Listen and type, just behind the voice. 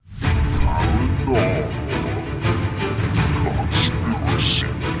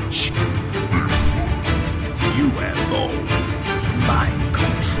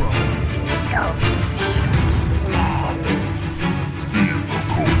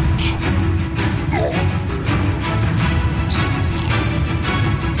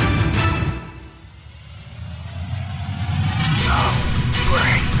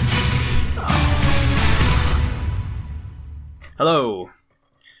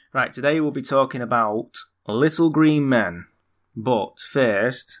Right, today we'll be talking about little green men. But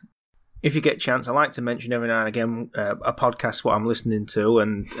first, if you get a chance, I like to mention every now and again a podcast what I'm listening to,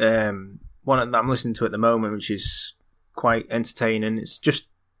 and one that I'm listening to at the moment, which is quite entertaining. It's just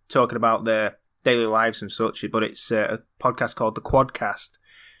talking about their daily lives and such, but it's a podcast called The Quadcast.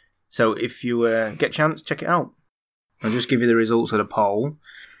 So if you get a chance, check it out. I'll just give you the results of the poll.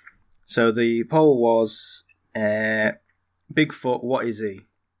 So the poll was Bigfoot, what is he?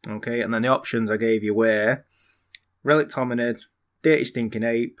 Okay, and then the options I gave you were relic hominid, dirty stinking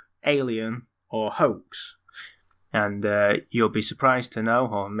ape, alien, or hoax. And you'll be surprised to know,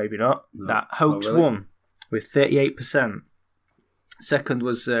 or maybe not, that hoax won with 38%. Second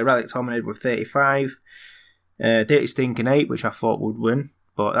was relic hominid with 35%. Dirty stinking ape, which I thought would win,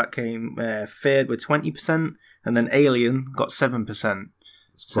 but that came third with 20%, and then alien got 7%.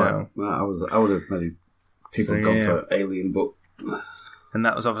 So I would have maybe people gone for alien, but and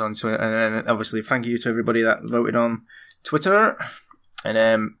that was obviously on Twitter. And then obviously thank you to everybody that voted on Twitter.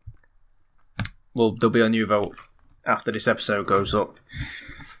 And there'll be a new vote after this episode goes up.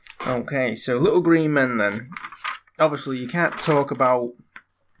 Okay, so little green men then. Obviously you can't talk about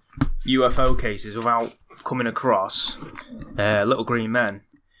UFO cases without coming across little green men.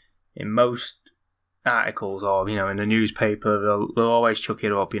 In most articles or, in the newspaper, they'll always chuck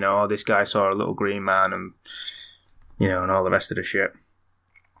it up, oh, this guy saw a little green man and, and all the rest of the shit.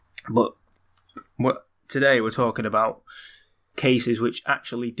 But today we're talking about cases which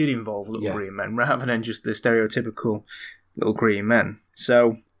actually did involve little green men rather than just the stereotypical little green men.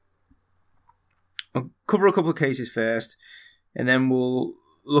 So I'll cover a couple of cases first, and then we'll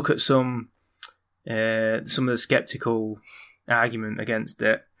look at some of the skeptical argument against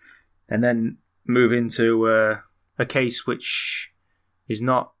it, and then move into a case which is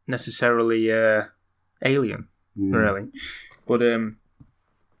not necessarily alien, really. But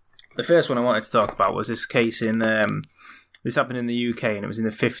the first one I wanted to talk about was this case in this happened in the UK, and it was in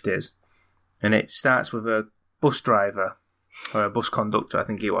the 50s, and it starts with a bus driver or a bus conductor, I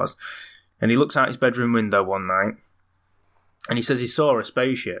think he was, and he looks out his bedroom window one night, and he says he saw a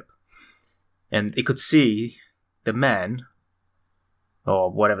spaceship, and he could see the men, or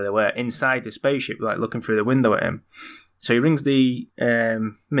whatever they were, inside the spaceship, like looking through the window at him. So he rings the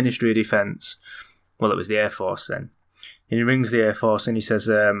Ministry of Defence. Well, it was the Air Force then. And he rings the Air Force and he says,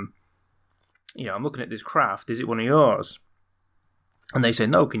 I'm looking at this craft. Is it one of yours? And they say,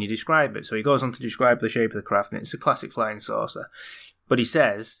 no, can you describe it? So he goes on to describe the shape of the craft, and it's a classic flying saucer. But he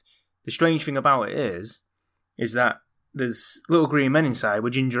says, the strange thing about it is that there's little green men inside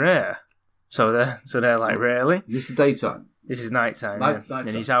with ginger hair. So they're like, really? Is this the daytime? This is nighttime, and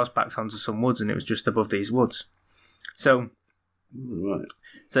his house backs onto some woods, and it was just above these woods. So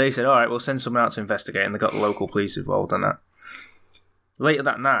they said, all right, we'll send someone out to investigate, and they got the local police involved on that. Later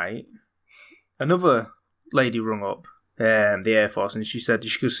that night, another lady rung up the Air Force, and she said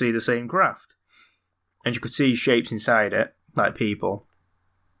she could see the same craft, and she could see shapes inside it, like people.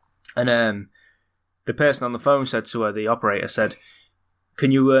 And the person on the phone said to her, the operator said,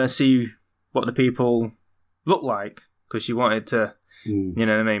 can you see what the people look like? Because she wanted to,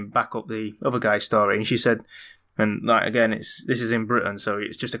 back up the other guy's story. And she said, and like again, this is in Britain, so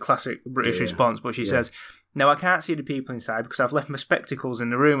it's just a classic British response. But she says, "No, I can't see the people inside because I've left my spectacles in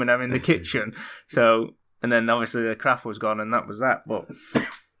the room and I'm in the kitchen." So, and then obviously the craft was gone, and that was that. But,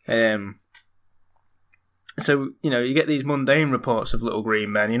 so you get these mundane reports of little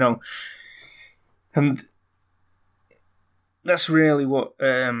green men, and that's really what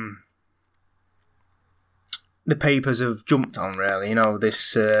the papers have jumped on, really.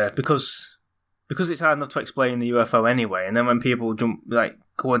 This because it's hard enough to explain the UFO anyway, and then when people go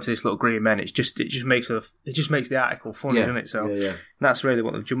into this little green men, it just makes the article funny, doesn't it? So that's really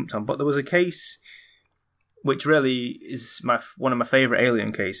what they've jumped on. But there was a case which really is one of my favourite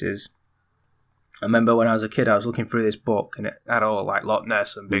alien cases. I remember when I was a kid, I was looking through this book, and it had all like Loch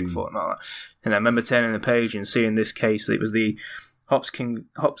Ness and Bigfoot and all that. And I remember turning the page and seeing this case. It was the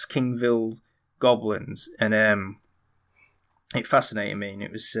Hopkinsville goblins, and it fascinated me. And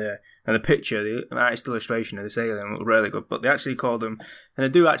it was and the picture, the artist illustration of this alien looked really good. But they actually called them,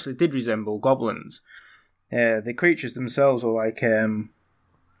 and they did resemble goblins. The creatures themselves were like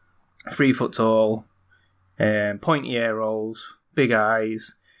 3 foot tall, pointy ear rolls, big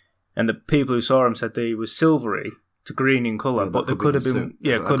eyes. And the people who saw him said that he was silvery to green in colour, but they could have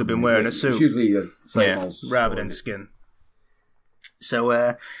been wearing a suit. It's usually the same rather than skin. So,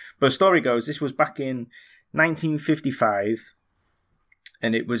 but the story goes, this was back in 1955,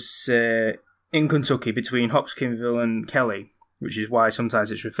 and it was in Kentucky between Hopkinsville and Kelly, which is why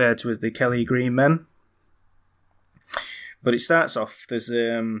sometimes it's referred to as the Kelly Green Men. But it starts off, there's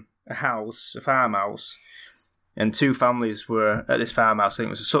a farmhouse, and 2 families were at this farmhouse. I think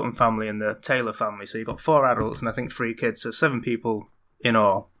it was a Sutton family and the Taylor family. So you've got 4 adults and I think 3 kids, so 7 people in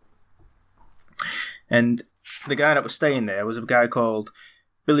all. And the guy that was staying there was a guy called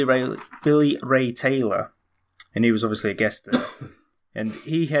Billy Ray Taylor, and he was obviously a guest there. And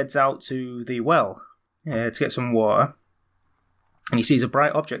he heads out to the well to get some water, and he sees a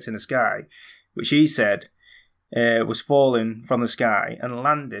bright object in the sky, which he said was falling from the sky and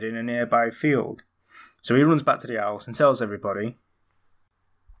landed in a nearby field. So he runs back to the house and tells everybody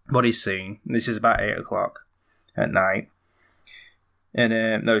what he's seen. This is about 8 o'clock at night.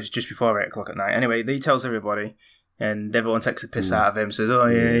 And no, it's just before 8 o'clock at night. Anyway, he tells everybody, and everyone takes a piss out of him, says, oh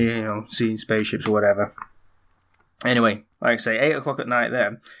yeah, you know, seeing spaceships or whatever. Anyway, like I say, 8 o'clock at night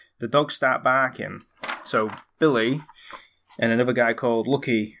then, the dogs start barking. So Billy and another guy called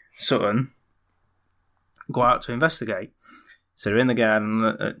Lucky Sutton go out to investigate. So they're in the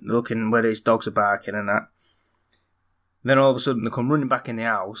garden looking where these dogs are barking and that. Then all of a sudden they come running back in the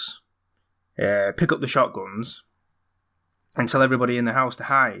house, pick up the shotguns, and tell everybody in the house to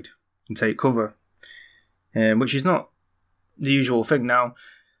hide and take cover, which is not the usual thing. Now,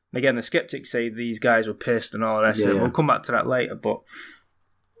 again, the skeptics say these guys were pissed and all the rest of it. We'll come back to that later, but,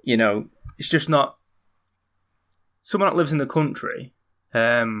 you know, it's just not... Someone that lives in the country,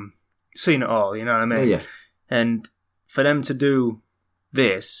 seen it all, you know what I mean? Oh, yeah. And for them to do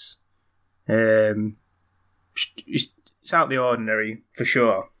this, it's out of the ordinary, for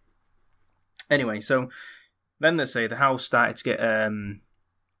sure. Anyway, so then they say the house started to get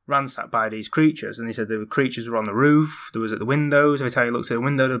ransacked by these creatures, and they said the creatures were on the roof, there was at the windows. Every time you looked at the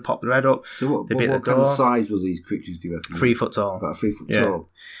window, they'd pop their head up. So what kind of size was these creatures, do you reckon? 3 foot tall. About 3 foot tall.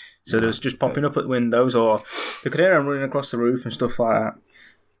 So they was just popping up at the windows, or they could hear them running across the roof and stuff like that.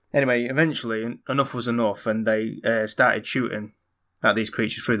 Anyway, eventually, enough was enough, and they started shooting at these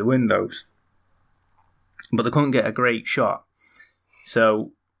creatures through the windows. But they couldn't get a great shot.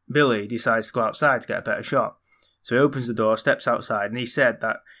 So Billy decides to go outside to get a better shot. So he opens the door, steps outside, and he said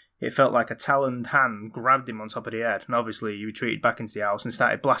that it felt like a taloned hand grabbed him on top of the head. And obviously, he retreated back into the house and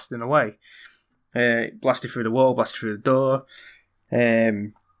started blasting away. Blasted through the wall, blasted through the door.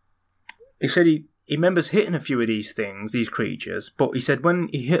 He said he remembers hitting a few of these things, these creatures, but he said when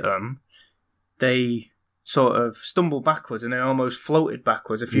he hit them, they sort of stumbled backwards and then almost floated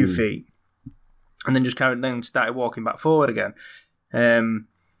backwards a few feet, and then just carried on and started walking back forward again.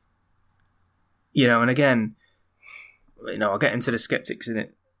 You know, and again, you know, I'll get into the skeptics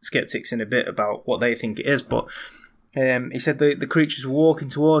in a bit about what they think it is, but he said the creatures were walking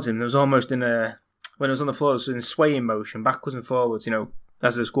towards him. There was almost when it was on the floor, it was in a swaying motion, backwards and forwards, you know,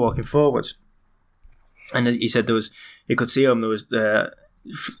 as they was walking forwards. And he said he could see them, there was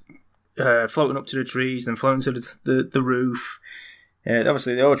floating up to the trees and floating to the roof.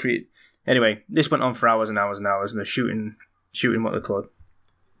 Obviously, they all treat. Anyway, this went on for hours and hours and hours, and they're shooting what they could.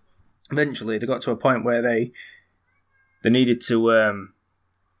 Eventually, they got to a point where they needed to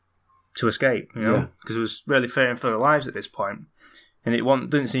escape, you know, because it was really fearing for their lives at this point, and it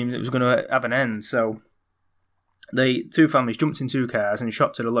didn't seem it was going to have an end. So, 2 families jumped in 2 cars and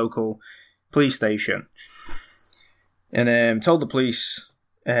shot to the local police station, and told the police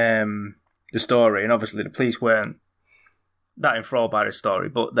the story. And obviously, the police weren't that enthralled by the story,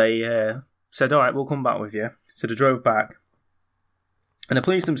 but they said, "All right, we'll come back with you." So they drove back, and the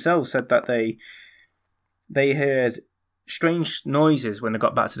police themselves said that they heard strange noises when they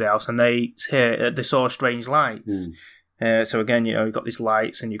got back to the house, and they saw strange lights. So again, you know, you got these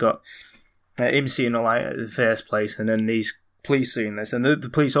lights, and you got him seeing a light at the first place, and then these police seeing this. And the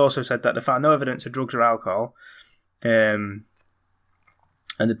police also said that they found no evidence of drugs or alcohol, but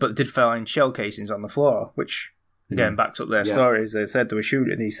they did find shell casings on the floor, which again backs up their stories. They said they were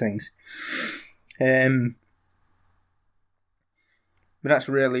shooting these things. But that's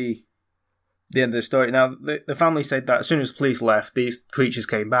really the end of the story. Now, the family said that as soon as the police left, these creatures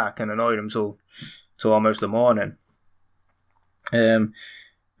came back and annoyed them till almost the morning.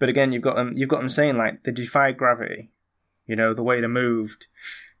 But again, you've got them saying, like, they defied gravity. You know, the way they moved.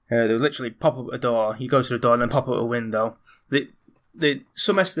 They would literally pop up a door. You go to the door and then pop up a window.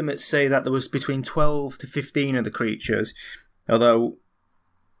 Some estimates say that there was between 12 to 15 of the creatures, although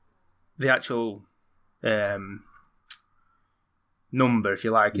the actual number, if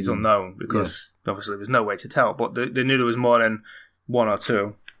you like, is unknown, because obviously there's no way to tell, but they knew there was more than 1 or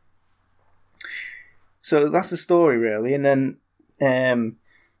 2. So that's the story, really. And then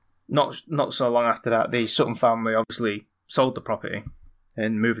not so long after that, the Sutton family obviously sold the property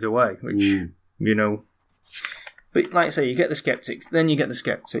and moved away, which, you know... But like I say, you get the skeptics,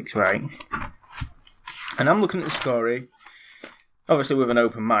 right? And I'm looking at the story, obviously with an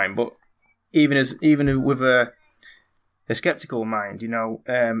open mind, but even with a skeptical mind,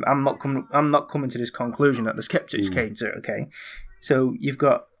 I'm not coming to this conclusion that the skeptics came to. Okay, so you've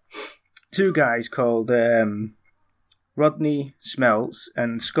got two guys called Rodney Smeltz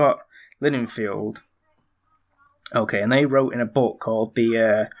and Scott Linenfield. Okay, and they wrote in a book called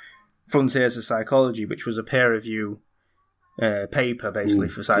The Frontiers of Psychology, which was a peer review paper basically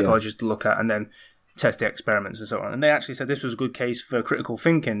for psychologists to look at and then test the experiments and so on. And they actually said this was a good case for critical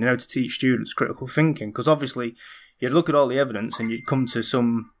thinking, to teach students critical thinking, because obviously you'd look at all the evidence and you'd come to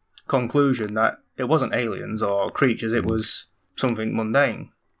some conclusion that it wasn't aliens or creatures, it was something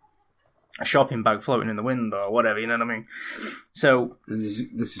mundane. A shopping bag floating in the wind or whatever, you know what I mean? So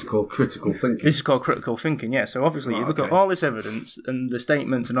this is called critical thinking. This is called critical thinking, yeah. So obviously you look at all this evidence and the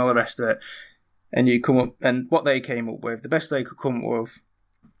statements and all the rest of it, and you come up, and what they came up with, the best they could come up with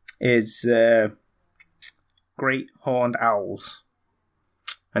is great horned owls.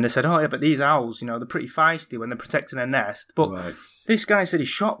 And they said, oh yeah, but these owls, they're pretty feisty when they're protecting a nest. But this guy said he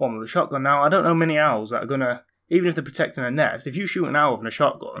shot one with a shotgun. Now, I don't know many owls that are going to, even if they're protecting a nest, if you shoot an owl with a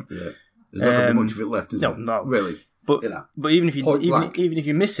shotgun... Yeah. There's not going to be much of it left, is there? No. Really? But even if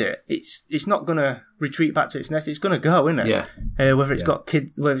you miss it, it's not going to retreat back to its nest. It's going to go, isn't it? Yeah. Whether it's got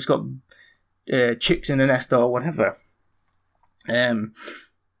kids, whether it's got chicks in the nest or whatever. So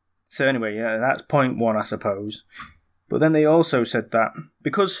anyway, that's point one, I suppose. But then they also said that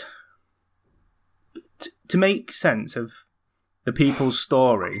because to make sense of the people's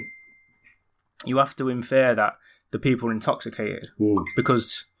story, you have to infer that the people are intoxicated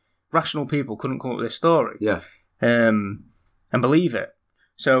because rational people couldn't come up with this story and believe it.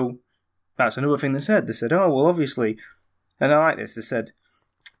 So that's another thing they said. They said, oh, well, obviously, and I like this, they said,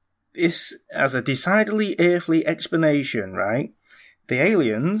 this as a decidedly earthly explanation, right? The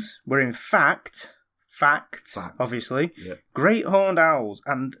aliens were in fact, obviously, great horned owls,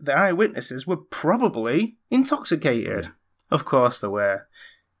 and the eyewitnesses were probably intoxicated. Yeah. Of course they were.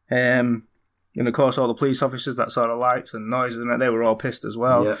 And of course, all the police officers that saw the lights and noises, and they were all pissed as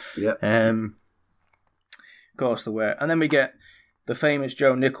well. Yeah. Of course they were. And then we get the famous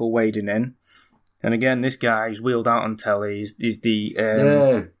Joe Nickel wading in. And again, this guy's wheeled out on telly. He's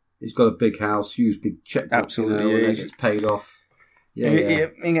the... he's got a big house, huge big checkbook. Absolutely. And gets paid off. He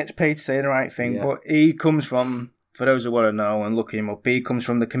gets paid to say the right thing. Yeah. But he comes from, for those who want to know and look him up, he comes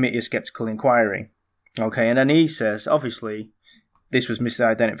from the Committee of Skeptical Inquiry. Okay, and then he says, obviously... this was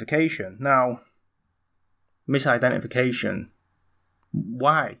misidentification. Now, misidentification,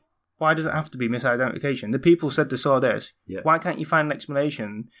 why? Why does it have to be misidentification? The people said they saw this. Yeah. Why can't you find an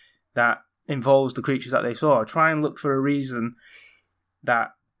explanation that involves the creatures that they saw? Try and look for a reason that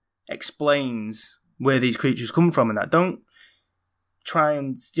explains where these creatures come from and that. Don't try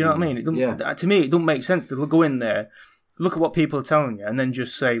and... do you know what I mean? To me, it doesn't make sense to go in there, look at what people are telling you, and then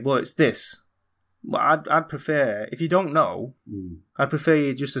just say, well, it's this. Well, I'd prefer, if you don't know, I'd prefer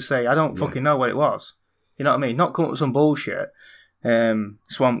you just to say, I don't fucking know what it was. You know what I mean? Not come up with some bullshit,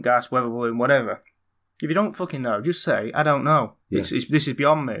 swamp gas, weather balloon, whatever. If you don't fucking know, just say, I don't know. Yeah. This is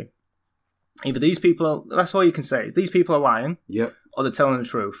beyond me. Either these people, that's all you can say, is these people are lying, or they're telling the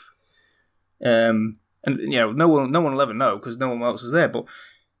truth. And, no one will ever know, because no one else was there, but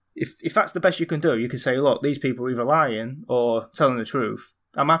if that's the best you can do, you can say, look, these people are either lying or telling the truth.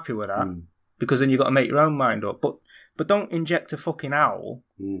 I'm happy with that. Because then you've got to make your own mind up. But don't inject a fucking owl.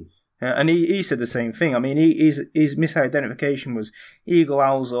 And he said the same thing. I mean, his misidentification was eagle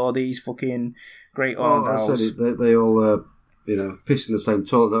owls or these fucking great horned owls. I said they all, piss in the same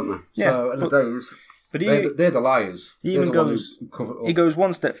toilet, don't they? Yeah, so, they're the liars. He goes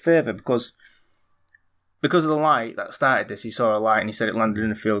one step further because of the light that started this. He saw a light and he said it landed in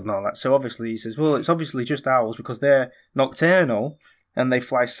the field and all that. So obviously he says, well, it's obviously just owls because they're nocturnal and they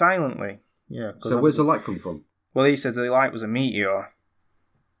fly silently. Yeah. So where's the light come from? Well, he said the light was a meteor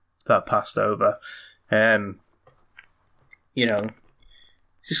that passed over. It's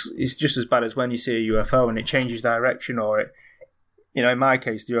just as bad as when you see a UFO and it changes direction, or it, in my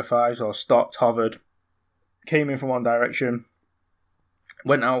case, the UFOs or stopped, hovered, came in from one direction,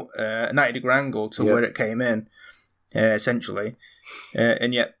 went out a 90-degree angle to where it came in, essentially,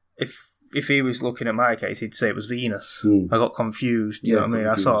 and yet if he was looking at my case, he'd say it was Venus. I got confused. You know what I mean?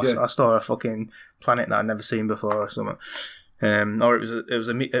 I saw a fucking planet that I'd never seen before or something. Or it was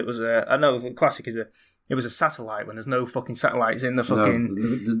a. I know the classic is it was a satellite when there's no fucking satellites in the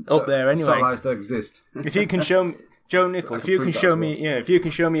fucking up there anyway. Satellites don't exist. If you can show me, Joe Nickel, if you can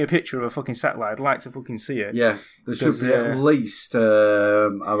show me a picture of a fucking satellite, I'd like to fucking see it. Yeah, there should be at least I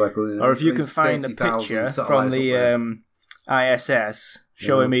reckon. Or if you can find a picture from the ISS.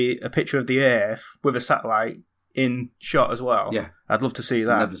 Showing me a picture of the Earth with a satellite in shot as well. Yeah. I'd love to see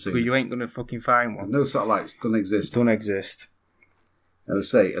that. Never seen because it. you ain't going to fucking find There's one. no satellites. Don't exist. Don't exist. As I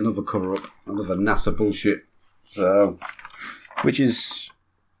say, another cover-up. Another NASA bullshit. So... Which is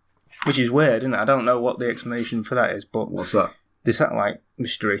weird, isn't it? I don't know what the explanation for that is, but... What's that? The satellite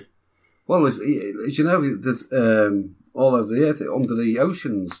mystery. Well, as you know, there's all over the earth, under the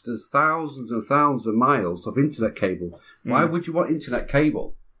oceans, there's thousands and thousands of miles of internet cable. Why would you want internet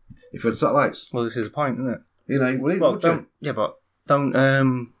cable if it's satellites? Well, this is the point, isn't it? You know, would you? Yeah, but don't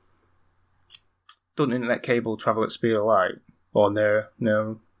internet cable travel at speed of light? Or no?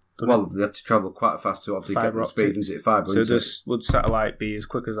 Well, they have to travel quite fast to obviously get the speed. Is it fibre? So would satellite be as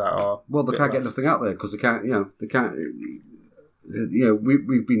quick as that? Or well, they can't get nothing out there because they can't. They can't.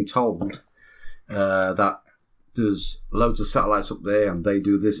 We've been told that there's loads of satellites up there, and they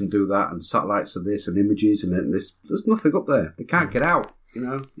do this and do that, and satellites are this and images and this. There's nothing up there. They can't get out.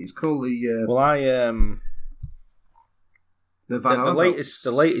 It's called the. The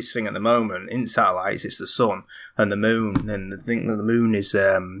latest thing at the moment in satellites, it's the sun and the moon, and I think that the moon is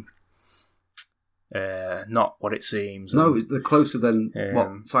not what it seems. No, they're closer than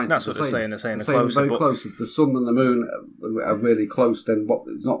what scientists that's what are saying. They're saying they're closer, very close. The sun and the moon are really close. Then what?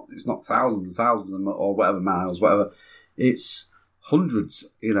 It's not thousands and thousands or whatever miles, whatever. It's hundreds,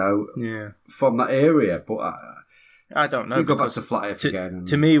 from that area. But I don't know. We go back to flat Earth again. And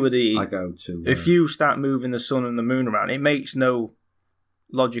to me, I go to if you start moving the sun and the moon around, it makes no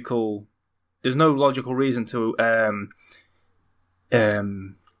logical. There's no logical reason to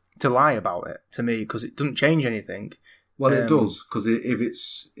lie about it to me because it doesn't change anything. Well, it does because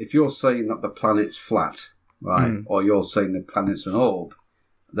if you're saying that the planet's flat, right, or you're saying the planet's an orb,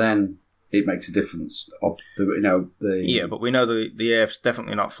 then it makes a difference. Yeah, but we know the Earth's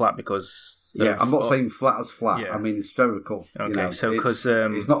definitely not flat because. Yeah, I'm not saying flat as flat. Yeah. I mean, it's spherical. Okay, so because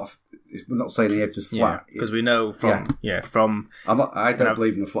it's not. We're not saying the Earth is flat because we know from. I don't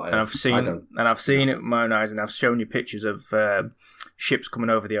believe in the flat Earth. I've seen it with my own eyes, and I've shown you pictures of ships coming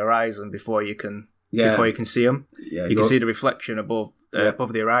over the horizon before you can see them. Yeah, you can see the reflection above the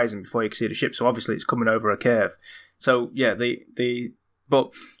horizon before you can see the ship. So obviously, it's coming over a curve. So yeah,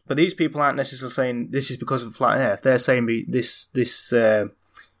 but these people aren't necessarily saying this is because of the flat Earth. They're saying this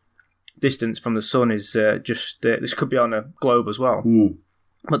distance from the sun is just this could be on a globe as well.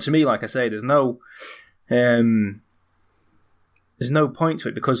 But to me, like I say, there's no point to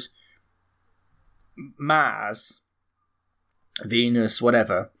it because Mars, Venus,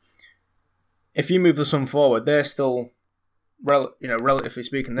 whatever. If you move the sun forward, they're still, relatively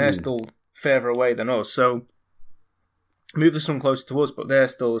speaking, they're still further away than us. So move the sun closer to us, but they're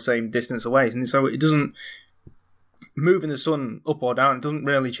still the same distance away, and so it doesn't. Moving the sun up or down doesn't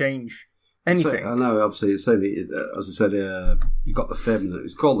really change anything. I know, obviously, it's saying, as I said, you've got the firmament.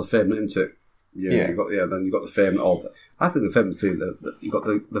 It's called the firmament, isn't it? Yeah. Then you've got the firmament. I think the firmament thing, you've got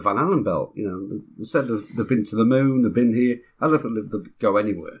the Van Allen belt. They said they've been to the moon, they've been here. I don't think they'll go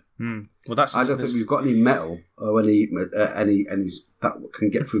anywhere. Well, I don't think we've got any metal or any that can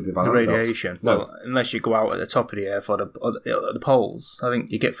get through the Van Allen radiation. No. Well, unless you go out at the top of the Earth or the poles, I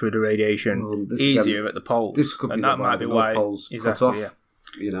think you get through the radiation easier at the poles. This could be that might be why poles exactly. Cut off,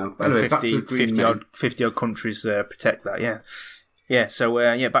 Anyway, 50 odd countries protect that. Yeah. So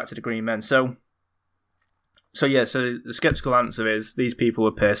back to the Green Men. So the skeptical answer is these people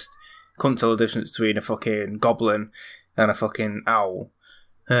were pissed. Couldn't tell the difference between a fucking goblin and a fucking owl.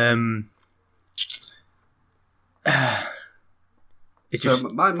 Mine is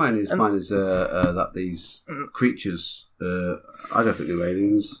that these creatures, I don't think they're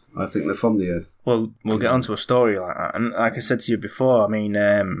aliens. I think they're from the Earth. Well, we'll get onto a story like that. And like I said to you before, I mean,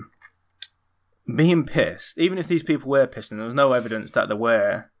 being pissed, even if these people were pissed, and there was no evidence that they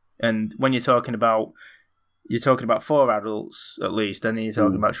were, and when you're talking about 4 adults at least, and then you're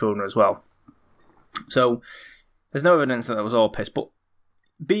talking about children as well. So there's no evidence that was all pissed, but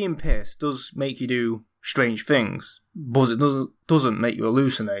being pissed does make you do strange things, but it doesn't make you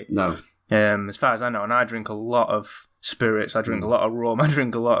hallucinate. No. As far as I know, and I drink a lot of spirits, I drink a lot of rum, I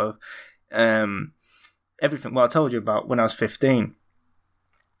drink a lot of everything. Well, I told you about when I was 15.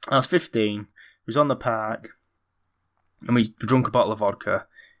 I was 15, we was on the park, and we drunk a bottle of vodka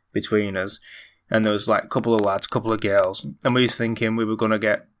between us, and there was like a couple of lads, a couple of girls, and we was thinking we were going to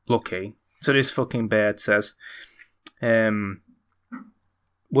get lucky. So this fucking bird says,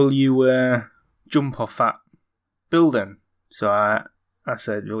 will you jump off that building? So I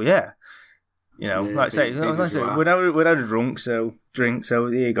said, well, yeah. Like I say, we'd had a drink, so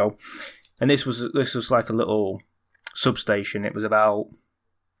there you go. And this was like a little substation. It was about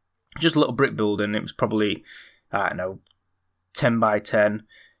just a little brick building. It was probably, I don't know, 10 by 10,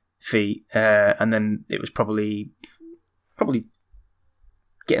 feet, and then it was probably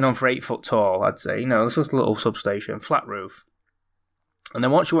getting on for 8 foot tall, I'd say. It's just a little substation, flat roof. And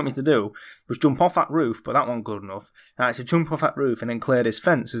then what she wanted me to do was jump off that roof, but that wasn't good enough. And I had to jump off that roof and then clear this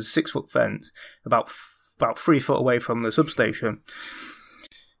fence. There's a 6 foot fence, about 3 foot away from the substation.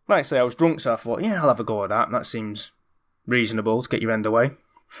 Like I say, I was drunk, so I thought, yeah, I'll have a go at that. And that seems reasonable to get your end away.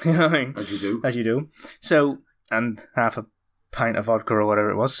 You know what I mean? As you do. As you do. So, and half a pint of vodka or whatever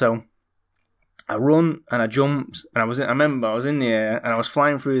it was. So I run and I jumped, and I remember I was in the air and I was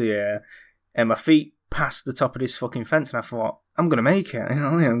flying through the air, and my feet passed the top of this fucking fence, and I thought, I'm gonna make it.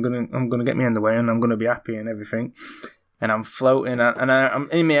 I'm gonna get me in the way, and I'm gonna be happy and everything. And I'm floating, and I'm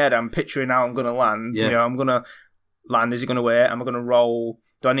in my head. I'm picturing how I'm gonna land. Yeah. I'm gonna land. Is it gonna work? Am I gonna roll?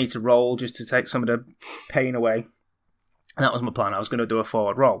 Do I need to roll just to take some of the pain away? And that was my plan. I was gonna do a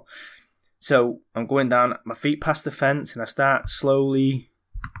forward roll. So I'm going down. My feet pass the fence, and I start slowly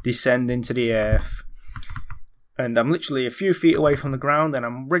descending to the earth. And I'm literally a few feet away from the ground, and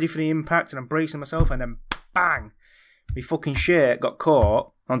I'm ready for the impact, and I'm bracing myself, and then bang! My fucking shirt got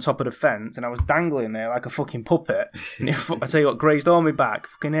caught on top of the fence, and I was dangling there like a fucking puppet. And I tell you what, grazed all my back,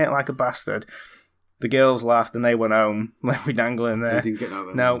 fucking ate like a bastard. The girls laughed, and they went home, left me dangling there. So you didn't get out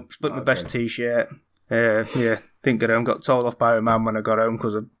of No, split my best t-shirt. Didn't get home. Got told off by my mum when I got home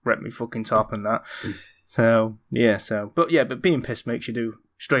because I ripped my fucking top and that. But being pissed makes you do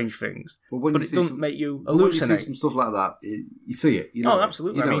strange things. But it doesn't make you hallucinate. When you see some stuff like that, you see it. You know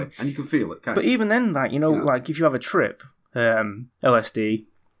absolutely. You know it, and you can feel it. But even then, like if you have a trip, LSD,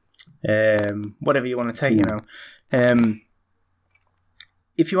 whatever you want to take,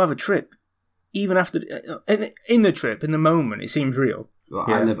 if you have a trip, even after in the trip, in the moment, it seems real. Well,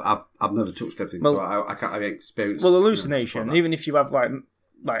 yeah. I've never touched everything, so I can't experience. Well, hallucination, like even if you have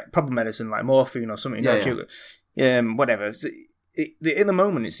like proper medicine, like morphine or something, whatever. In the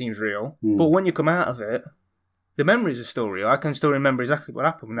moment, it seems real, but when you come out of it, the memories are still real. I can still remember exactly what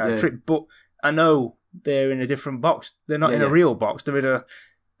happened in that trip, but I know they're in a different box. They're not in a real box. They're in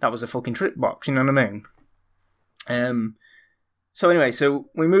that was a fucking trip box. You know what I mean? So anyway, so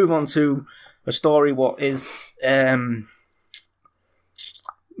we move on to a story what is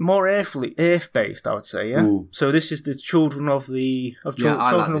more earth-based, I would say. Yeah. Ooh. So this is the children of the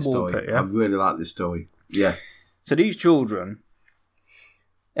children of Woolpit. Yeah, I really like this story. Yeah. So these children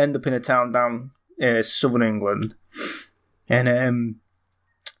end up in a town down southern England, and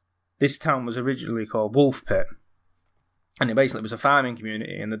this town was originally called Woolpit, and it basically was a farming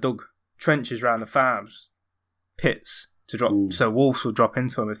community, and they dug trenches around the farms, pits to drop, so wolves would drop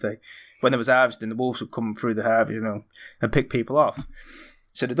into them when there was harvesting, the wolves would come through the harvest, and pick people off.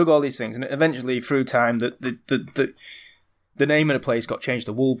 So they dug all these things, and eventually, through time, the name of the place got changed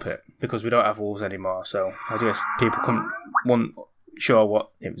to Woolpit because we don't have wolves anymore. So I guess people weren't sure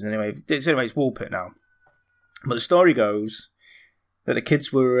what it was anyway. It's Woolpit now. But the story goes that the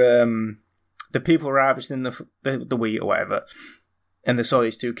kids were the people were harvesting the wheat or whatever, and they saw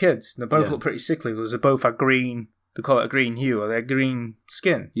these two kids. And they both looked pretty sickly because they both had green. They call it a green hue, or they had green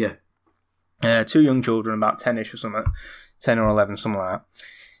skin. Yeah. Two young children, about 10ish or something, 10 or 11, something like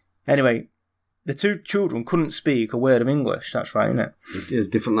that. Anyway. The two children couldn't speak a word of English. That's right, isn't it? A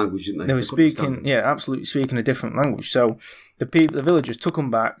different language, didn't they? They were speaking, absolutely speaking a different language. So the villagers took them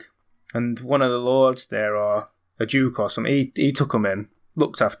back, and one of the lords there, or a duke or something, he took them in,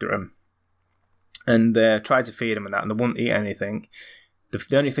 looked after them, and tried to feed them and that, and they wouldn't eat anything.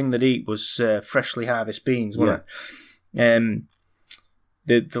 The only thing they'd eat was freshly harvested beans, wasn't it?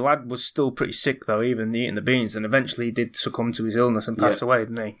 The lad was still pretty sick, though, even eating the beans, and eventually he did succumb to his illness and pass away,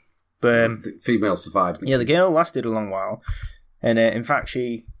 didn't he? But, the female survived. Yeah, the girl lasted a long while, and in fact,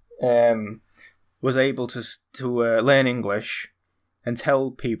 she was able to learn English and tell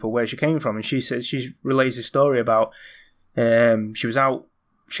people where she came from. And she says she relays a story about she was out.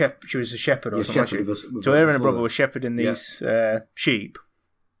 She was a shepherd or something. So her and her brother were shepherding these sheep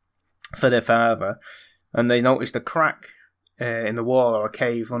for their father, and they noticed a crack in the wall or a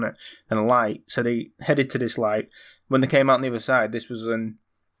cave on it and a light. So they headed to this light. When they came out on the other side, this was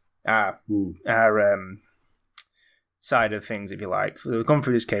our side of things, if you like. So they've gone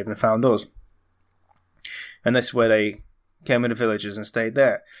through this cave and found us, and this is where they came with the villagers and stayed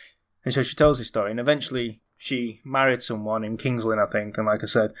there. And so she tells this story, and eventually she married someone in King's Lynn, I think. And like I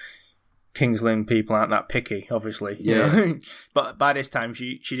said, King's Lynn people aren't that picky, obviously. Yeah. But by this time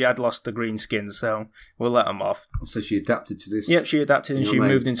she had lost the green skin, so we'll let them off. So she adapted to this. Yep, she adapted and she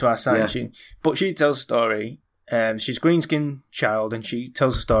moved into our side. Yeah. But she tells a story. She's a green-skinned child, and she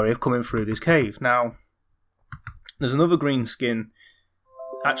tells the story of coming through this cave. Now, there's another green skin.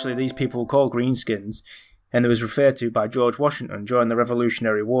 Actually, these people are called greenskins. and it was referred to by George Washington during the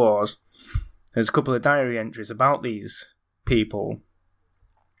Revolutionary Wars. There's a couple of diary entries about these people,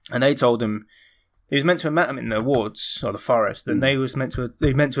 and they told him he was meant to have met them in the woods or the forest, and they meant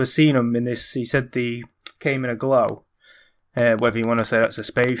to have seen them in this. He said they came in a glow. Whether you want to say that's a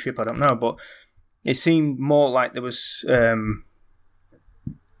spaceship, I don't know, but it seemed more like there was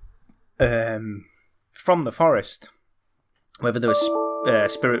from the forest, whether there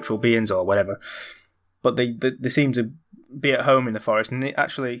was spiritual beings or whatever. But they seem to be at home in the forest, and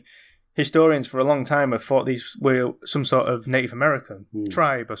actually, historians for a long time have thought these were some sort of Native American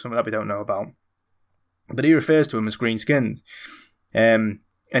tribe or something that we don't know about. But he refers to them as greenskins, and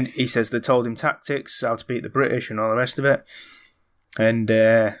he says they told him tactics, how to beat the British, and all the rest of it, and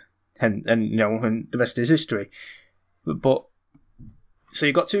the rest is history. But so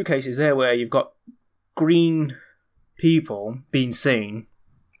you've got two cases there where you've got green people being seen,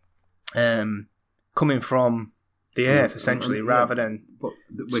 coming from the Earth, essentially, rather than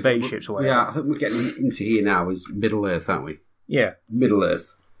spaceships or whatever. Yeah, I think we're getting into here now is Middle Earth, aren't we? Yeah. Middle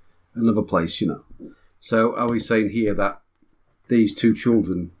Earth. Another place, So are we saying here that these two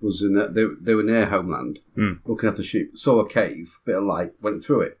children was they were in their homeland, looking at the ship, saw a cave, bit of light, went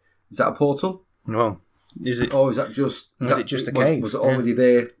through it. Is that a portal? Well, is it? Or is that just? Is it just a cave? Was it already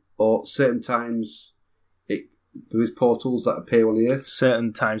there? Or certain times, there is portals that appear on the Earth.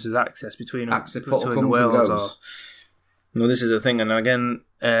 Certain times there's access between the worlds. No, this is the thing, and again,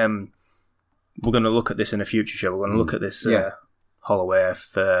 we're going to look at this in a future show. We're going to look at this Hollow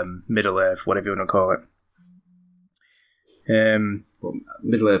Earth, Middle Earth, whatever you want to call it. Well,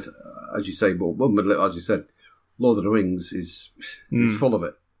 Middle Earth, as you say, Middle Earth, as you said, Lord of the Rings is full of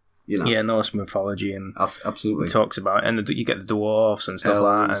it. Yeah, Norse mythology, and absolutely talks about it. And you get the dwarves and stuff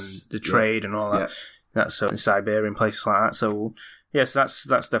like that, and the trade and all that. Yeah. That's in Siberian places like that. So yes, that's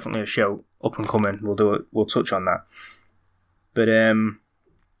definitely a show up and coming. We'll do it. We'll touch on that. But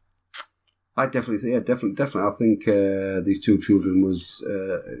I definitely think, definitely. I think these two children was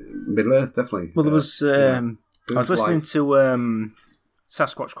Middle Earth, definitely. Well, there was. I was listening to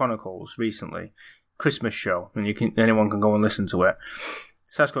Sasquatch Chronicles recently, Christmas show, and anyone can go and listen to it.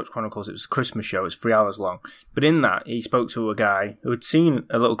 Sasquatch Chronicles, it was a Christmas show, it's 3 hours long. But in that, he spoke to a guy who had seen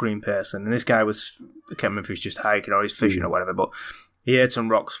a little green person, and this guy was, I can't remember if he was just hiking or he's fishing or whatever, but he had some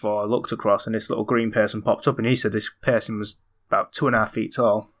rocks fall, looked across, and this little green person popped up, and he said this person was about 2.5 feet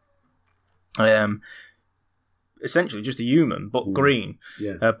tall. Essentially just a human, but green,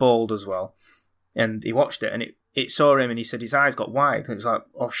 bald as well. And he watched it, and it saw him, and he said his eyes got wide, and it was like,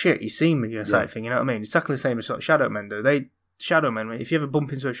 oh shit, he's seen me, type thing, you know what I mean? It's exactly the same as what shadow men do. Shadow men, if you ever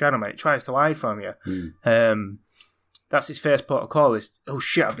bump into a shadow man, it tries to hide from you. That's his first port of call is, oh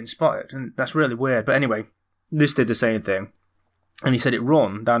shit, I've been spotted. And that's really weird. But anyway, this did the same thing. And he said it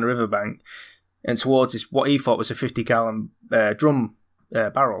run down the riverbank and towards this, what he thought was a 50-gallon drum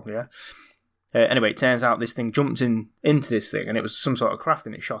barrel, anyway, it turns out this thing jumped into this thing, and it was some sort of craft,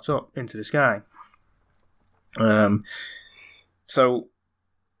 and it shot up into the sky. So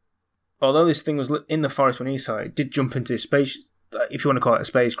although this thing was in the forest when he saw it, it did jump into space. If you want to call it a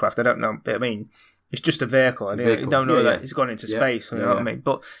spacecraft, I don't know. But I mean, it's just a vehicle. I don't know that it's gone into space. You know what I mean?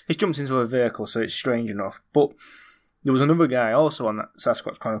 But it's jumped into a vehicle, so it's strange enough. But there was another guy also on that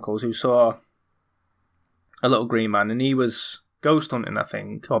Sasquatch Chronicles who saw a little green man, and he was ghost hunting, I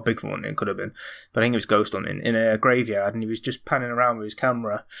think, or Bigfoot hunting, could have been. But I think he was ghost hunting in a graveyard, and he was just panning around with his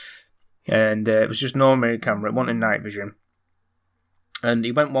camera. And it was just an ordinary camera. It wasn't in night vision. And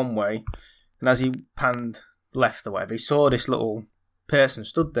he went one way, and as he panned left or whatever, he saw this little person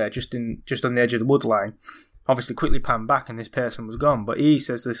stood there just on the edge of the wood line. Obviously, quickly panned back, and this person was gone. But he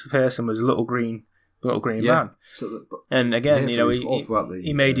says this person was a little green man. So and again,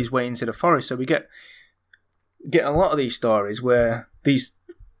 he made his way into the forest. So we get a lot of these stories where these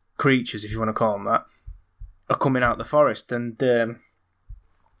creatures, if you want to call them that, are coming out of the forest, and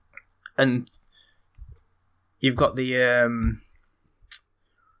you've got the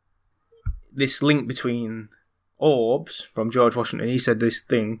this link between orbs from George Washington. He said this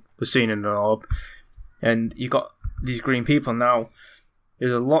thing was seen in an orb, and you've got these green people now.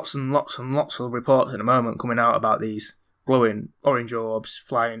 There's lots and lots and lots of reports at the moment coming out about these glowing orange orbs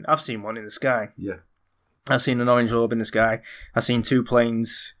flying. I've seen one in the sky. Yeah, I've seen an orange orb in the sky. I've seen two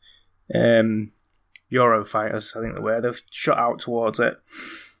planes, Eurofighters, I think they were. They've shot out towards it,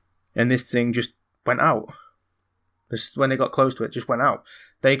 and this thing just went out. Just when they got close to it, just went out.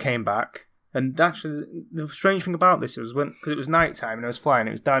 They came back. And actually, the strange thing about this was because it was night time and I was flying,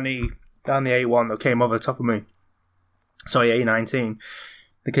 it was down the A1 that came over the top of me. Sorry, A19.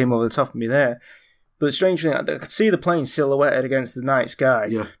 They came over the top of me there. But the strange thing, I could see the plane silhouetted against the night sky,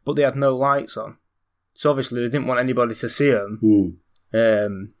 but they had no lights on. So obviously they didn't want anybody to see them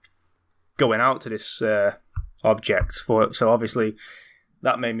going out to this object. So obviously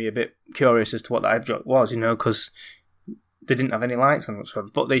that made me a bit curious as to what that object was, because they didn't have any lights on whatsoever.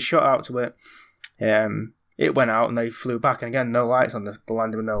 But they shot out to it. It went out and they flew back. And again, no lights on the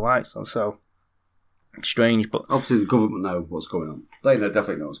landing with no lights on. So strange, but obviously the government know what's going on. They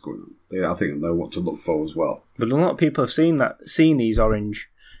definitely know what's going on. I think they know what to look for as well. But a lot of people have seen these orange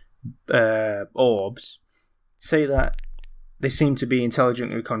orbs, say that they seem to be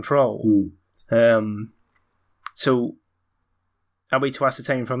intelligently controlled. So are we to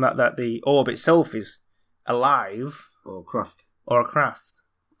ascertain from that the orb itself is alive or a craft?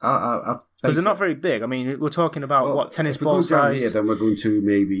 Because they're not very big. I mean, we're talking about tennis ball size. Here, then we're going to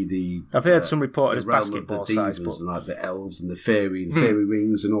maybe the. I've heard some reported as basketball size, but and like the elves and the fairy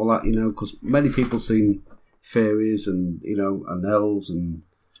rings and all that. Because many people seen fairies and and elves and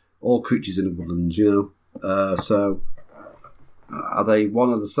all creatures in the woodlands. So are they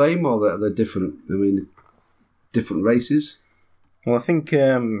one and the same, or are they different? I mean, different races. Well, I think.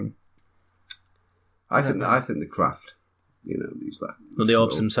 I think the craft. These well, the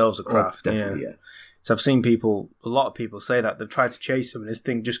orbs themselves are craft. Definitely, yeah. So I've seen a lot of people say that they've tried to chase them, and this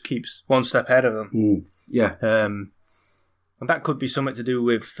thing just keeps one step ahead of them. Yeah. And that could be something to do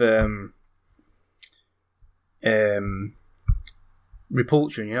with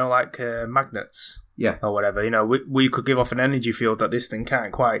repulsion, like magnets, or whatever. We could give off an energy field that this thing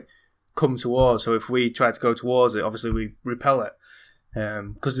can't quite come towards. So if we try to go towards it, obviously we repel it,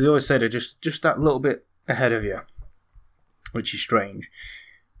 because they always say they're just that little bit ahead of you, which is strange.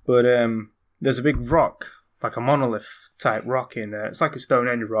 But there's a big rock, like a monolith type rock in there. It's like a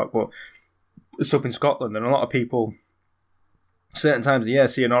Stonehenge rock, but it's up in Scotland, and a lot of people, certain times of the year,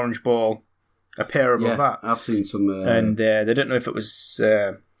 see an orange ball appear above that. I've seen some... and they don't know if it was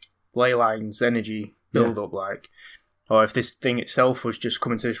ley lines, energy build-up, or if this thing itself was just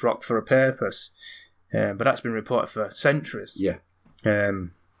coming to this rock for a purpose. But that's been reported for centuries. Yeah. I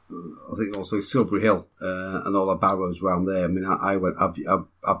think also Silbury Hill and all the barrows around there. I mean, I've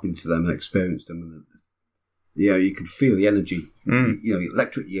been to them and experienced them, and you could feel the energy.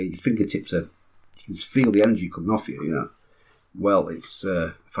 Electric. Your fingertips you can feel the energy coming off you. Well, it's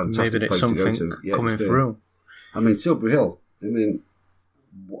a fantastic maybe place it's to go to. something coming through. I mean, Silbury Hill. I mean,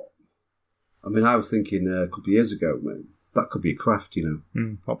 I was thinking a couple of years ago, man, that could be a craft.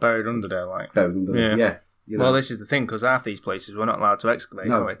 What buried under there, like buried under there. Yeah. Well, this is the thing, because half these places we're not allowed to excavate.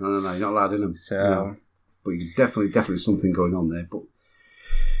 No, you're not allowed in them. So, no. But definitely something going on there. But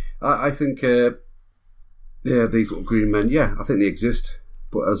I think, these little green men, I think they exist.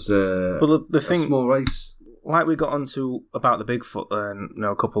 But as the thing, small race, like we got onto about the Bigfoot,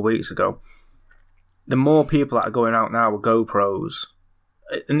 a couple of weeks ago. The more people that are going out now with GoPros,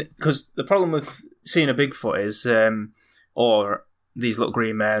 because the problem with seeing a Bigfoot is, or these little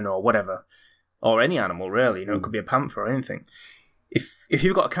green men, or whatever. Or any animal, really. It could be a panther or anything. If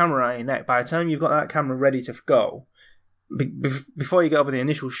you've got a camera on your neck, by the time you've got that camera ready to go, before you get over the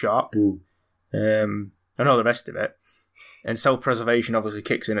initial shock, and all the rest of it, and self-preservation obviously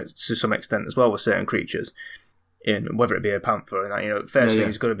kicks in to some extent as well with certain creatures, whether it be a panther and that, first thing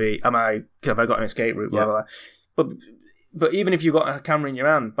is going to be, have I got an escape route, blah, blah, blah. But even if you've got a camera in your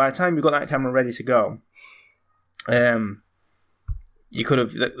hand, by the time you've got that camera ready to go, you could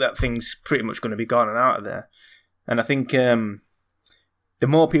have, that thing's pretty much going to be gone and out of there. And I think the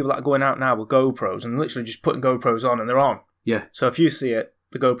more people that are going out now with GoPros and literally just putting GoPros on and they're on. Yeah. So if you see it,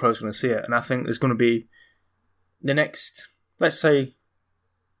 the GoPro's going to see it. And I think there's going to be the next, let's say,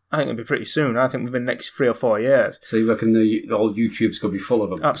 I think it'll be pretty soon. I think within the next 3 or 4 years. So you reckon the whole YouTube's going to be full of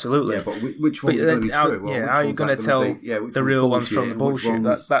them? Absolutely. Yeah, but which ones are going to be true? Well, how are you going to tell the real ones from the bullshit?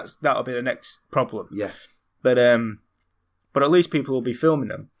 That'll be the next problem. Yeah. But at least people will be filming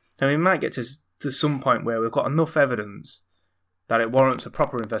them. And we might get to some point where we've got enough evidence that it warrants a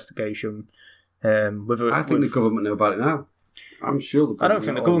proper investigation. I think the government know about it now. I'm sure. I don't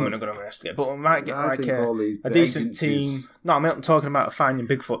think the government are going to investigate, but we might get a decent team. No, I'm not talking about a finding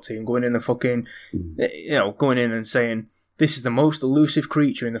Bigfoot team going in the fucking, going in and saying this is the most elusive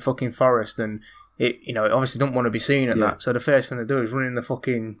creature in the fucking forest, and it obviously don't want to be seen at that. So the first thing they do is run in the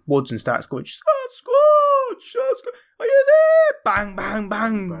fucking woods and start going, Sasquatch, are you there? Bang, bang,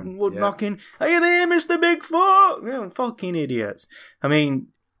 bang, wood knocking. Are you there, Mr. Bigfoot? Fucking idiots. I mean,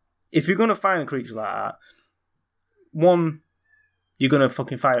 if you're going to find a creature like that, one, you're going to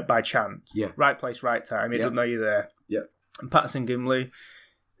fucking find it by chance. Yeah. Right place, right time. He doesn't know you're there. Yeah. And Patterson Gimlin,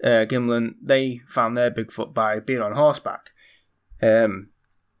 they found their Bigfoot by being on horseback. And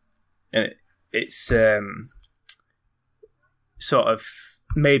it's sort of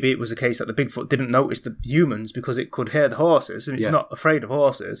maybe it was a case that the Bigfoot didn't notice the humans because it could hear the horses, and it's not afraid of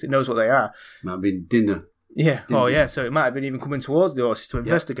horses. It knows what they are. Might have been dinner. Yeah. So it might have been even coming towards the horses to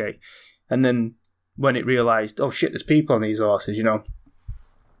investigate. And then when it realised, oh shit, there's people on these horses, you know.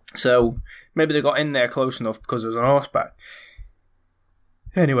 So maybe they got in there close enough because there was an horseback.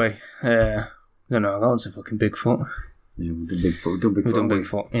 Anyway, no, that was a fucking Bigfoot. Yeah, we've done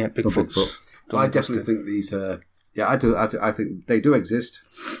Bigfoot. Yeah, Bigfoot. I definitely think these. I do. I think they do exist,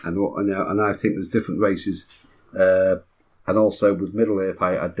 and I think there's different races, and also with Middle Earth,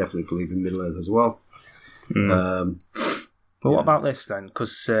 I definitely believe in Middle Earth as well. But what about this then?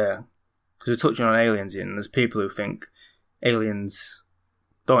 Because we're touching on aliens, and there's people who think aliens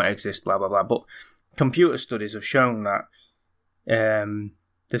don't exist, blah blah blah. But computer studies have shown that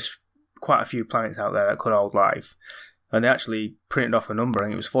there's quite a few planets out there that could hold life. And they actually printed off a number,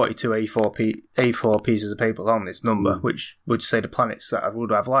 and it was 42 A4 pieces of paper on this number, which would say the planets that would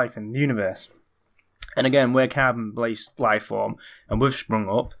have life in the universe. And again, we're carbon-based life form, and we've sprung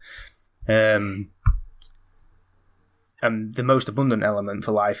up. And the most abundant element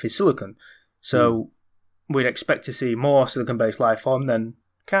for life is silicon. So we'd expect to see more silicon-based life form than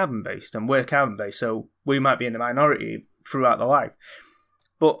carbon-based, and we're carbon-based, so we might be in the minority throughout the life.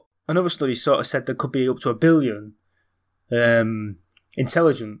 But another study sort of said there could be up to 1 billion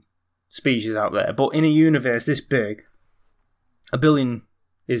intelligent species out there, but in a universe this big, 1 billion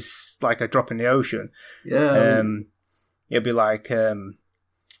is like a drop in the ocean. It'd be like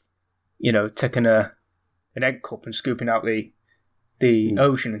taking an egg cup and scooping out the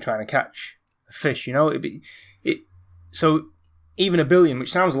ocean and trying to catch a fish. So even 1 billion,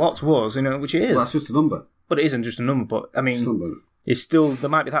 which sounds a lot to us, which it is. Well, that's just a number, but it isn't just a number. But I mean, it's still, there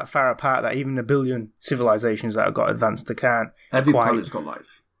might be that far apart that even 1 billion civilizations that have got advanced, they can't. Every planet's got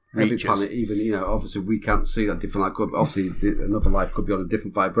life. Every planet, even, obviously we can't see that different life. Obviously, another life could be on a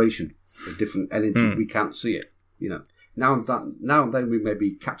different vibration, a different energy. We can't see it. Now and then we maybe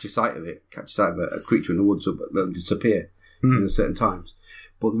catch sight of a creature in the woods, but they'll disappear at certain times.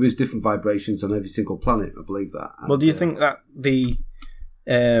 But there is different vibrations on every single planet. I believe that. Well, do you think that the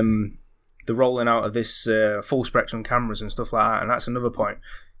rolling out of this full spectrum cameras and stuff like that, and that's another point,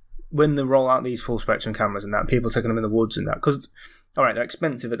 when they roll out these full spectrum cameras and that, people taking them in the woods and that, because alright, they're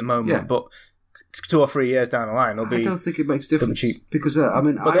expensive at the moment, but 2 or 3 years down the line, I don't think it makes difference cheap. Because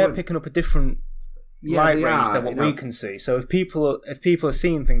but they're picking up a different light range than what we can see. So if people are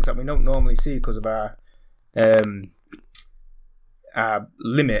seeing things that we don't normally see because of our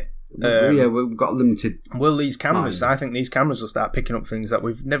limit. We've got limited. Will these cameras? I think these cameras will start picking up things that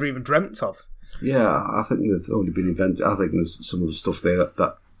we've never even dreamt of. Yeah, I think they've already been invented. I think there's some of the stuff there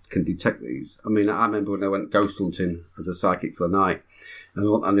that can detect these. I mean, I remember when I went ghost hunting as a psychic for the night,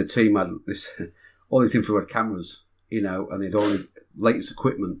 and the team had all these infrared cameras, and they'd all the latest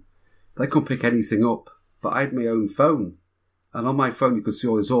equipment. They couldn't pick anything up, but I had my own phone, and on my phone you could see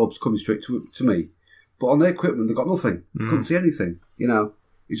all these orbs coming straight to me. But on their equipment, they got nothing. They couldn't see anything.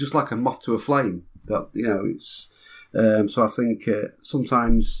 It's just like a moth to a flame. That it's. So I think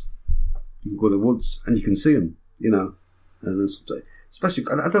sometimes you can go to the woods and you can see them. And especially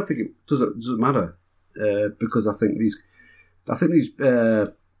I don't think it doesn't matter because I think these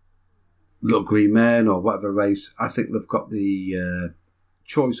little green men or whatever race, I think they've got the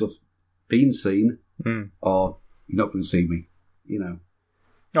choice of being seen or you're not going to see me.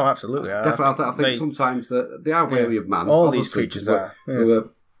 Oh, absolutely. Definitely, I think sometimes they are wary of man. All these creatures are.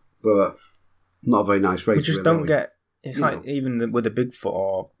 But not a very nice race. We just don't get. It's like even with the Bigfoot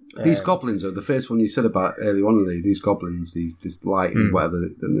or these goblins are the first one you said about early on. These goblins, this light and whatever.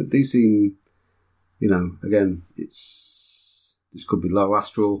 These seem, again, this could be low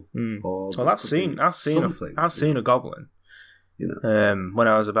astral. Or well, I've seen a goblin. When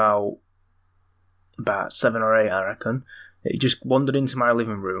I was about 7 or 8, I reckon. It just wandered into my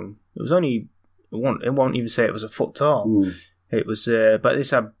living room. It was only it won't even say it was a foot tall. It was, but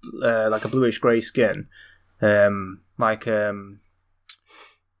this had like a bluish grey skin, like a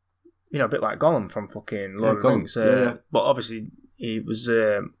bit like Gollum from fucking Lord of the Rings. But obviously he was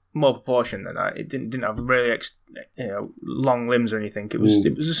more proportioned than that. It didn't have really long limbs or anything. It was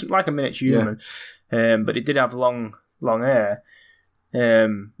just like a miniature human, but it did have long hair,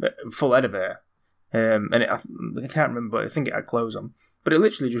 full head of hair. And I can't remember, but I think it had clothes on. But it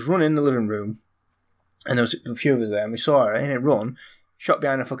literally just run in the living room, and there was a few of us there, and we saw it, and it run, shot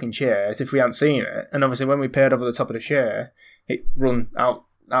behind a fucking chair as if we hadn't seen it. And obviously, when we peered over the top of the chair, it run out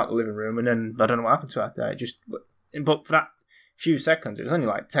the living room, and then I don't know what happened to it. But for that few seconds, it was only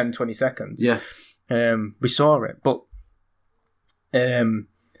like 10, 20 seconds. Yeah. We saw it, but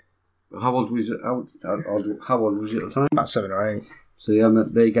how old was it? How old was you at the time? About 7 or 8. So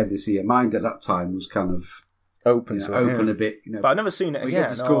there again, this year, mind at that time was kind of open a bit. But I've never seen it we again. get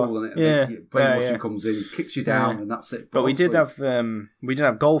to school and brainwashing comes in, kicks you down, and that's it. But we did have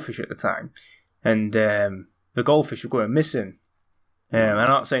goldfish at the time, and the goldfish were going missing. I'm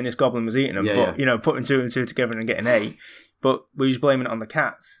not saying this goblin was eating them, but putting 2 and 2 together and getting 8. But we was blaming it on the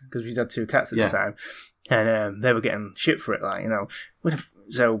cats because we had 2 cats at the time, and they were getting shit for it,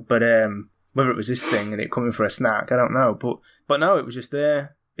 So, but whether it was this thing and it coming for a snack, I don't know. But no, it was just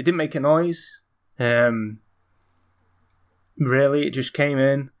there. It didn't make a noise. Really, it just came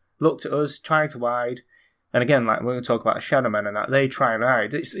in, looked at us, tried to hide, and again, we're going to talk about Shadow Man and that, they try and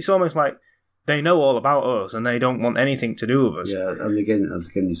hide. It's almost like they know all about us and they don't want anything to do with us. Yeah, and again,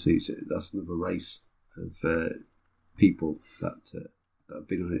 you see, that's another race of people that have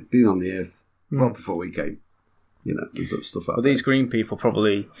been on the earth well before we came. There's stuff out there. These green people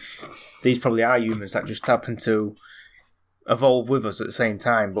probably are humans that just happen to evolve with us at the same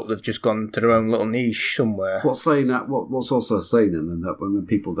time, but they've just gone to their own little niche somewhere. What's saying that? What's also saying that when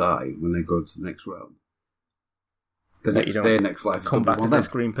people die, when they go to the next realm, their next life come back as this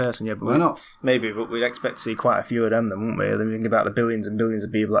green person. Yeah, but why not? Maybe, but we'd expect to see quite a few of them, then, wouldn't we? They think about the billions and billions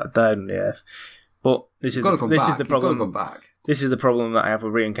of people that have died on the earth. But this is the problem. Come back. This is the problem that I have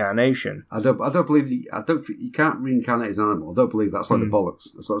with reincarnation. I don't believe. I don't think you can't reincarnate as an animal. I don't believe that's like the bollocks.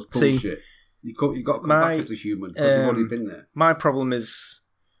 That's bullshit. See, you've got to come back as a human because you've already been there. My problem is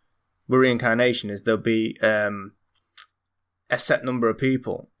with reincarnation is there'll be a set number of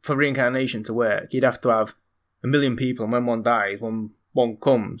people. For reincarnation to work, you'd have to have 1 million people, and when one dies, one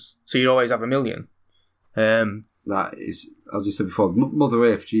comes. So you'd always have 1 million. That is, as you said before, Mother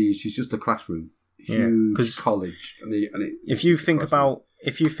Earth. She's just a classroom, huge college. If you think about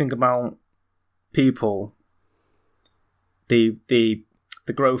people, the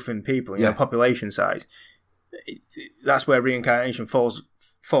growth in people, population size, that's where reincarnation falls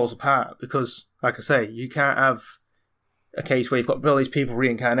apart. Because, like I say, you can't have a case where you've got all these people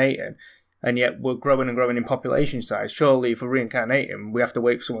reincarnating, and yet we're growing and growing in population size. Surely, if we're reincarnating, we have to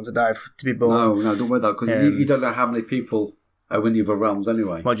wait for someone to die to be born. No, don't worry about that, because you don't know how many people are in the other realms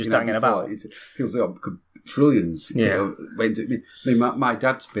anyway. Well, just hanging about. Feels like trillions. Yeah. My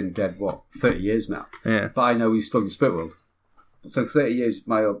dad's been dead, 30 years now? Yeah. But I know he's still in the spirit world. So 30 years,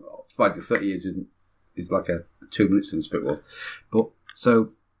 30 years is like a 2 minutes in the spirit world. But,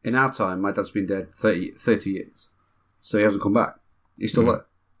 so, in our time, my dad's been dead 30 years. So he hasn't come back. He's still there.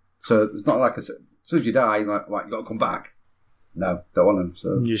 So it's not like as soon as you die, you got to come back. No, don't want him.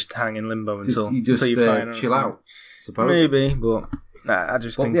 So you just hang in limbo until you chill out. Suppose maybe, but I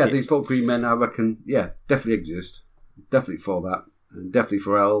just think. These little green men, I reckon, definitely exist. Definitely for that, and definitely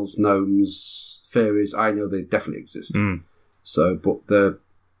for elves, gnomes, fairies. I know they definitely exist. So, but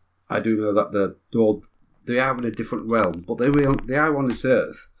I do know that they are in a different realm, but they are on this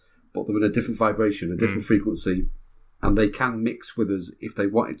earth, but they're in a different vibration, a different frequency. And they can mix with us if they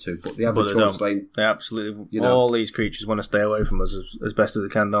wanted to, but the average choice lane. They absolutely. All these creatures want to stay away from us as best as they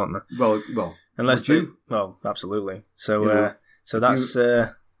can, don't they? Well. Unless they. Well, absolutely. So, so that's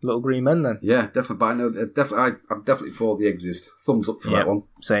little green men then. Yeah, definitely. But I know I'm definitely for the exist. Thumbs up for that one.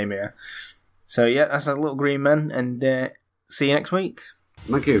 Same here. So that's our little green men, and see you next week.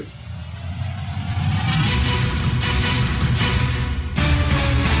 Thank you.